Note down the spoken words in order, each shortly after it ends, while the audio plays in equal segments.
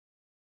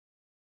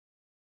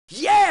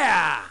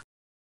Yeah!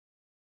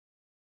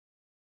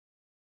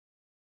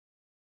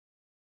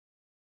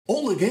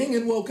 Hola gang,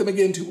 and welcome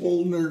again to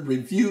Old Nerd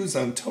Reviews.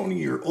 I'm Tony,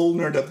 your old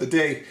nerd of the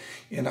day,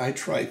 and I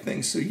try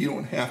things so you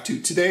don't have to.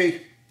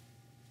 Today,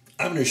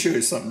 I'm going to show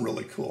you something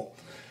really cool.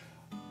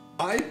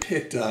 I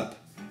picked up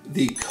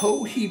the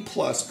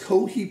Kohipress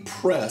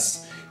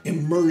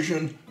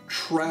immersion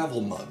travel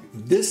mug.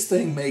 This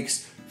thing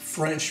makes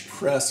French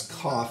press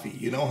coffee.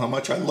 You know how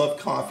much I love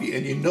coffee,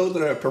 and you know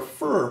that I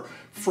prefer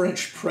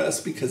French press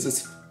because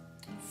it's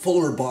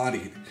fuller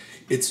bodied.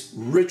 It's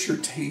richer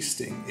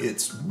tasting,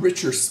 it's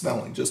richer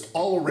smelling, just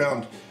all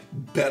around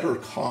better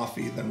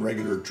coffee than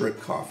regular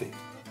drip coffee.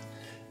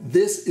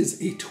 This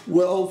is a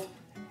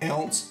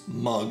 12-ounce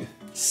mug,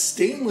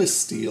 stainless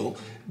steel,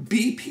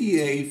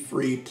 BPA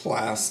free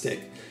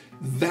plastic,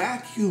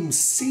 vacuum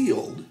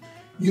sealed.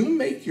 You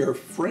make your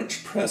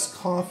French press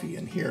coffee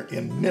in here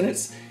in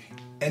minutes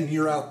and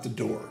you're out the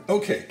door.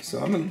 Okay, so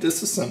I'm going to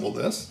disassemble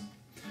this.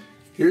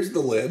 Here's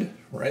the lid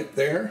right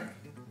there.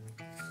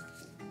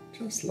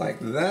 Just like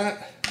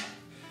that.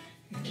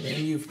 And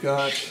then you've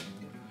got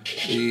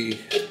the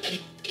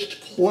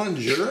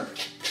plunger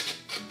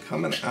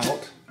coming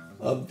out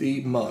of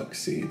the mug.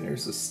 See,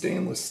 there's a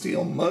stainless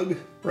steel mug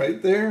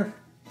right there.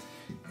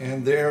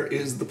 And there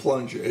is the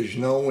plunger. As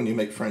you know, when you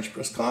make French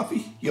press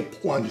coffee, you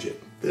plunge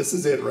it. This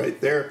is it right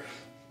there.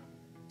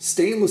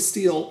 Stainless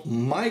steel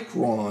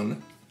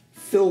micron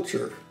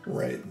filter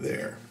right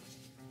there.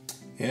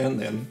 And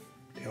then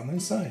down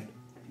inside.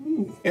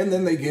 Ooh. And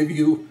then they give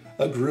you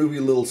a groovy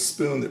little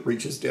spoon that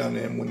reaches down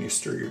in when you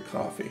stir your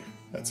coffee.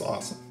 That's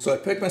awesome. So I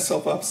picked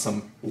myself up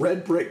some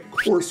red brick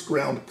coarse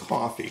ground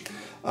coffee.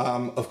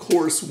 Of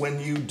course,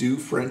 when you do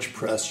French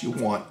press, you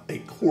want a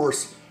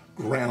coarse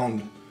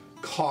ground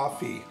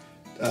coffee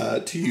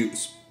to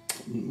use,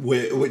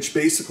 which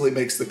basically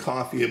makes the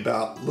coffee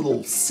about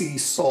little sea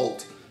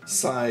salt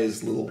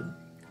size little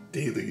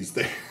dailies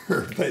there.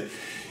 But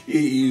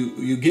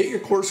you get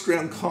your coarse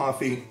ground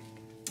coffee,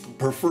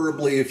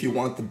 preferably if you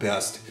want the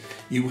best.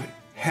 You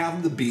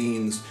have the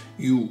beans,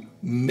 you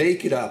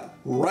make it up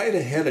right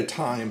ahead of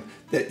time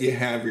that you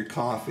have your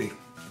coffee.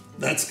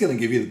 That's going to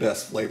give you the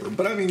best flavor.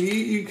 But I mean,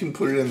 you can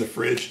put it in the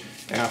fridge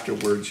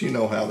afterwards. You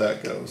know how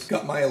that goes.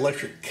 Got my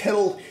electric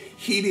kettle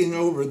heating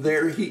over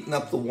there, heating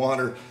up the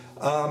water.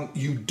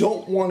 You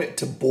don't want it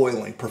to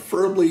boiling.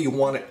 Preferably you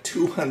want it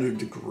 200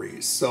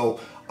 degrees. So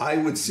I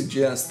would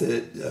suggest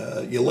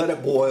that you let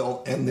it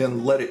boil and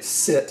then let it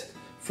sit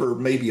for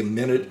maybe a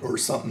minute or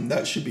something.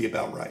 That should be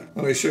about right.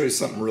 Let me show you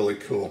something really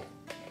cool.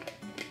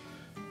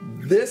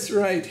 This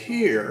right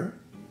here,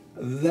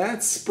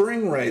 that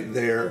spring right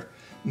there,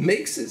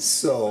 makes it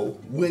so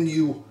when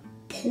you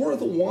pour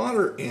the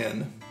water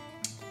in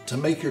to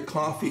make your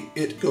coffee,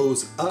 it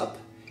goes up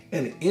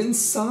and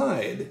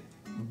inside,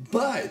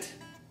 but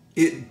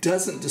it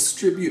doesn't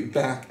distribute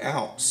back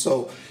out.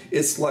 So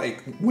it's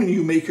like when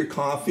you make your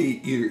coffee,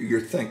 you're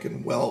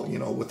thinking, well, you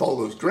know, with all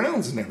those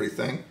grounds and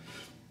everything,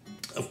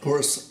 of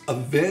course,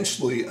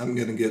 eventually I'm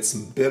going to get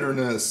some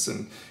bitterness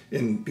and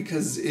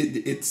because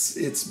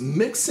it's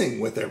mixing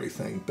with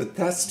everything, but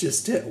that's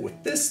just it.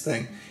 With this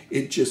thing,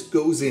 it just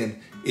goes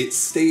in, it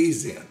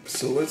stays in.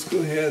 So let's go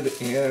ahead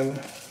and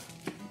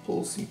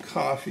pull some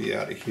coffee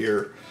out of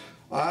here.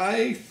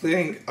 I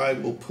think I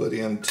will put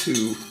in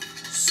 2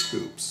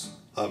 scoops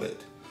of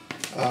it.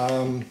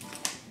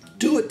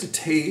 Do it to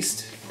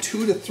taste.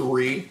 2 to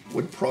 3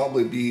 would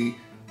probably be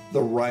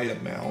the right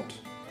amount.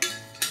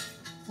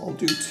 I'll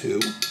do 2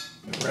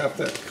 and wrap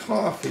that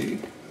coffee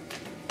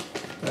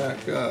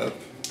back up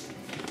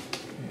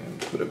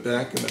and put it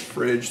back in the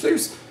fridge.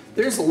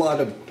 There's a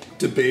lot of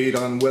debate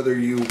on whether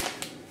you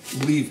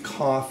leave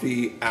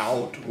coffee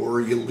out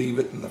or you leave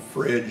it in the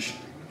fridge.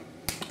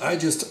 I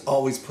just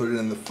always put it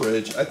in the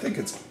fridge. I think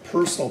it's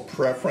personal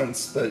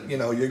preference, but you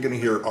know, you're going to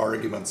hear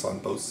arguments on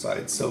both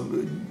sides, so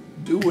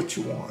do what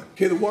you want.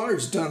 Okay, the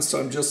water's done, so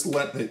I'm just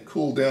letting it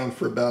cool down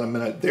for about a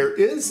minute. There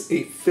is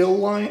a fill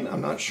line.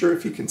 I'm not sure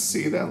if you can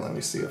see that. Let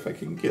me see if I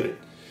can get it.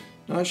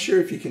 Not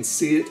sure if you can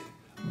see it,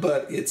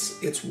 but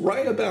it's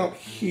right about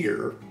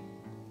here,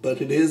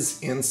 but it is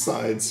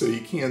inside, so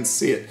you can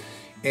see it.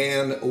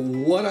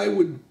 And what I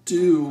would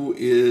do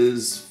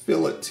is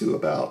fill it to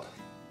about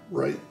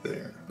right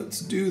there. Let's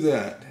do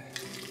that.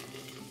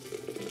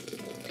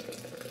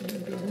 There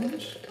it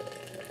goes.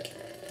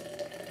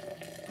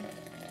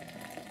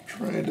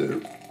 Trying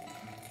to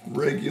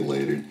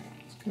regulate it.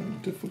 It's kind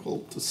of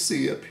difficult to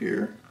see up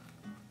here.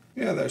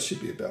 Yeah, that should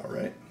be about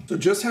right. So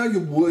just how you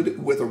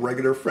would with a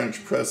regular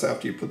French press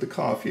after you put the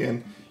coffee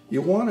in,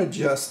 you want to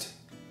just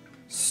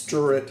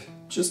stir it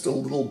just a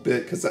little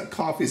bit because that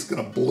coffee is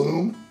going to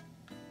bloom.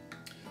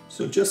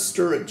 So just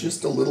stir it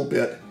just a little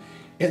bit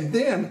and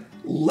then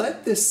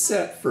let this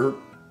set for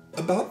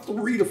about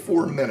 3 to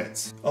 4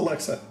 minutes.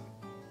 Alexa,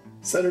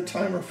 set a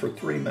timer for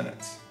 3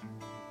 minutes.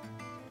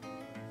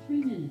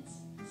 3 minutes,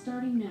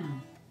 starting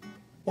now.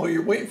 While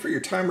you're waiting for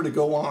your timer to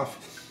go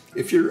off,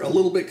 if you're a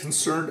little bit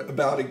concerned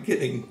about it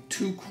getting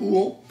too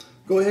cool,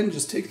 go ahead and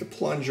just take the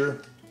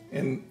plunger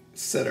and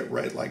set it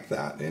right like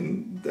that,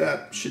 and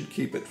that should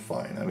keep it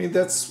fine. I mean,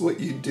 that's what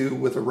you do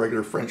with a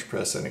regular French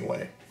press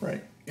anyway,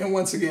 right? And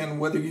once again,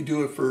 whether you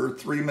do it for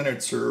 3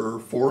 minutes or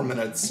 4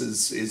 minutes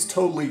is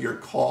totally your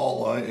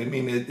call. I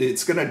mean,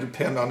 it's going to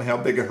depend on how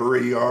big a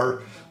hurry you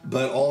are,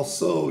 but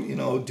also, you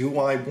know, do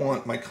I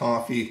want my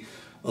coffee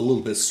a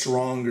little bit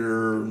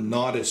stronger,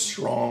 not as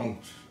strong?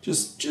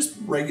 Just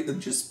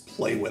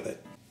play with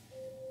it.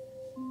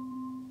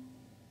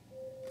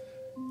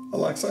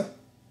 Alexa,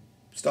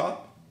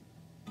 stop.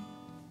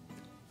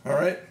 All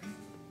right,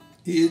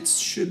 it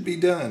should be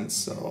done.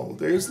 So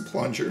there's the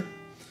plunger.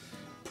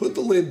 Put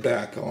the lid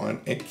back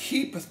on and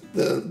keep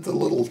the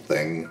little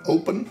thing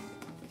open,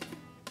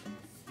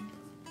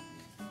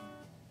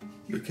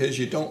 because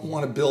you don't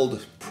want to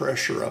build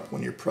pressure up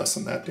when you're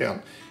pressing that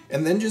down.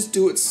 And then just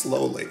do it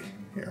slowly.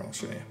 Here, I'll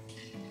show you.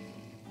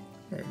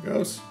 There it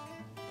goes.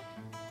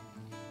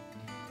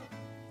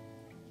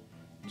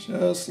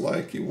 Just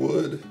like you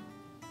would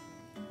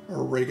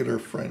a regular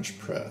French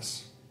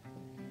press.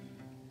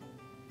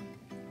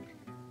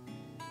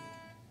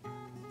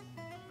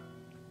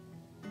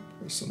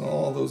 Pressing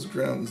all those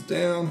grounds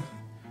down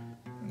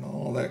and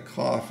all that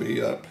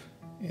coffee up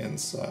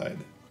inside.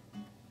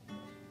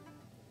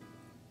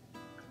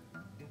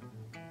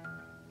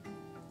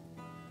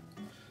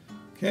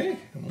 Okay,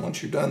 and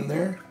once you're done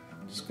there,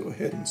 just go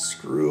ahead and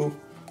screw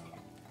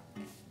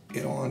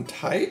it on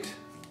tight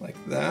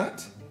like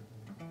that.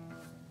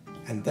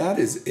 And that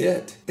is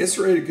it. It's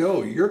ready to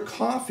go. Your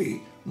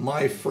coffee,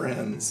 my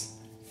friends,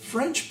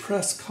 French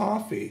press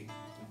coffee,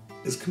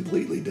 is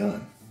completely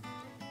done.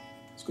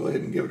 Let's go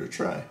ahead and give it a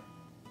try.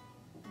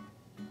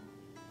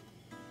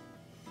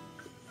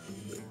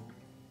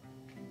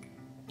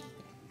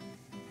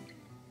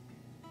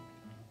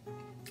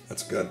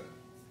 That's good.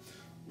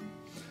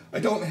 I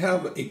don't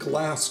have a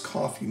glass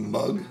coffee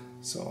mug,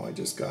 so I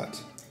just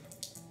got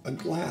a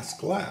glass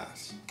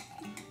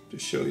to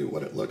show you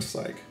what it looks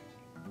like.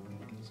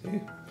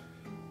 See?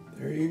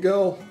 There you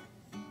go.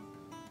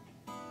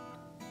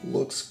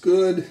 Looks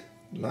good.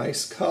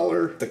 Nice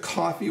color. The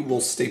coffee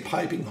will stay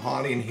piping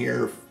hot in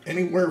here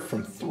anywhere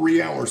from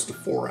 3 hours to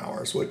 4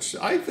 hours, which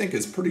I think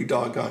is pretty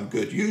doggone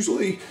good.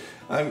 Usually,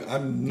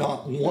 I'm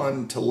not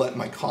one to let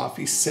my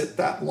coffee sit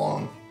that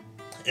long.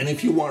 And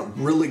if you want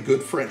really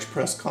good French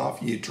press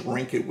coffee, you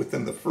drink it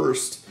within the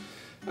first,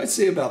 I'd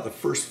say about the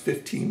first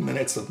 15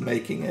 minutes of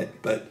making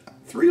it, but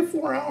 3 to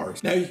 4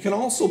 hours. Now you can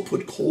also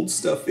put cold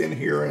stuff in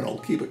here and it'll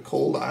keep it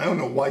cold. I don't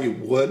know why you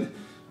would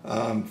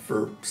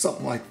for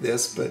something like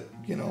this, but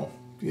you know,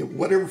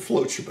 whatever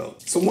floats your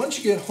boat. So once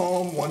you get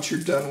home, once you're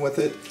done with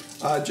it,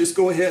 just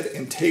go ahead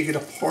and take it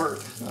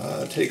apart.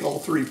 Take all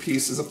 3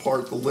 pieces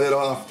apart, the lid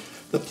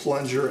off, the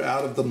plunger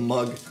out of the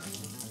mug,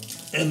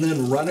 and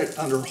then run it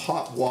under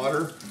hot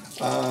water.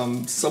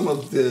 Some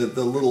of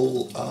the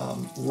little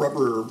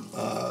rubber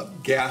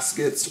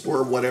gaskets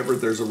or whatever,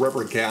 there's a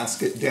rubber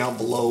gasket down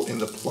below in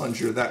the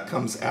plunger that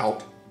comes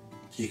out.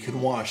 You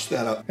can wash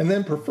that up and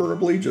then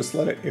preferably just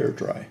let it air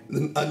dry.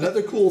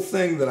 Another cool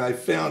thing that I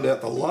found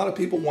out that a lot of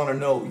people want to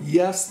know,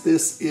 yes,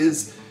 this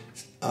is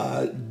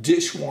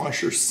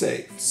dishwasher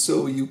safe.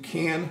 So you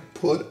can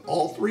put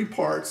all 3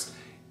 parts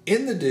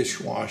in the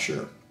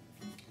dishwasher,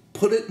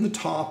 put it in the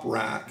top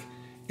rack,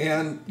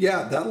 and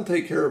yeah, that'll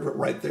take care of it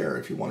right there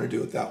if you want to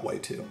do it that way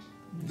too.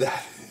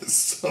 That is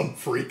some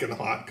freaking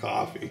hot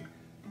coffee.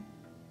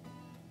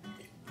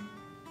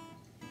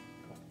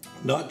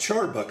 Not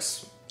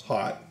Starbucks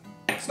hot.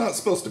 It's not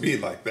supposed to be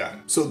like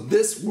that. So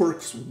this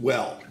works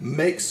well,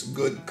 makes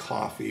good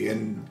coffee,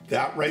 and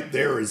that right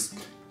there is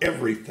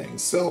everything.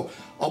 So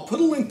I'll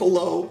put a link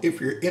below if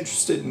you're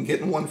interested in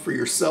getting one for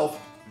yourself.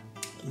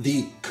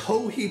 The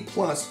Kohi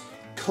plus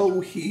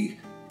Kohipress.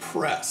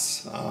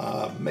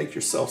 Make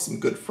yourself some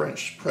good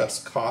French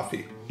press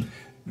coffee.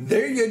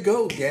 There you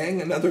go,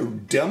 gang. Another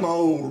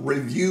demo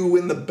review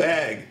in the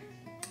bag.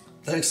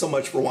 Thanks so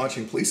much for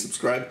watching. Please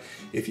subscribe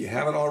if you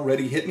haven't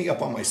already. Hit me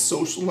up on my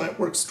social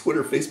networks,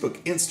 Twitter,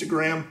 Facebook,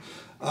 Instagram,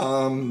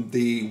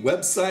 the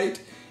website,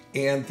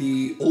 and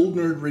the Old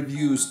Nerd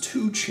Reviews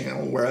 2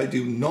 channel, where I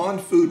do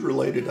non-food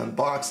related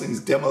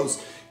unboxings,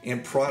 demos,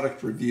 and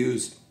product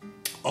reviews.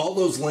 All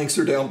those links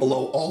are down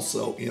below,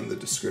 also in the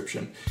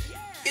description.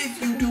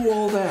 If you do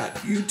all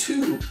that, you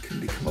too can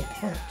become a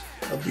part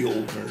of the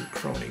Old Nerd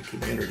Crony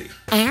community.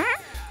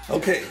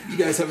 Okay, you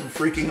guys have a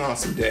freaking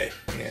awesome day,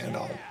 and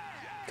I'll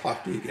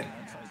talk to you again.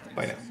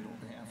 Bye now.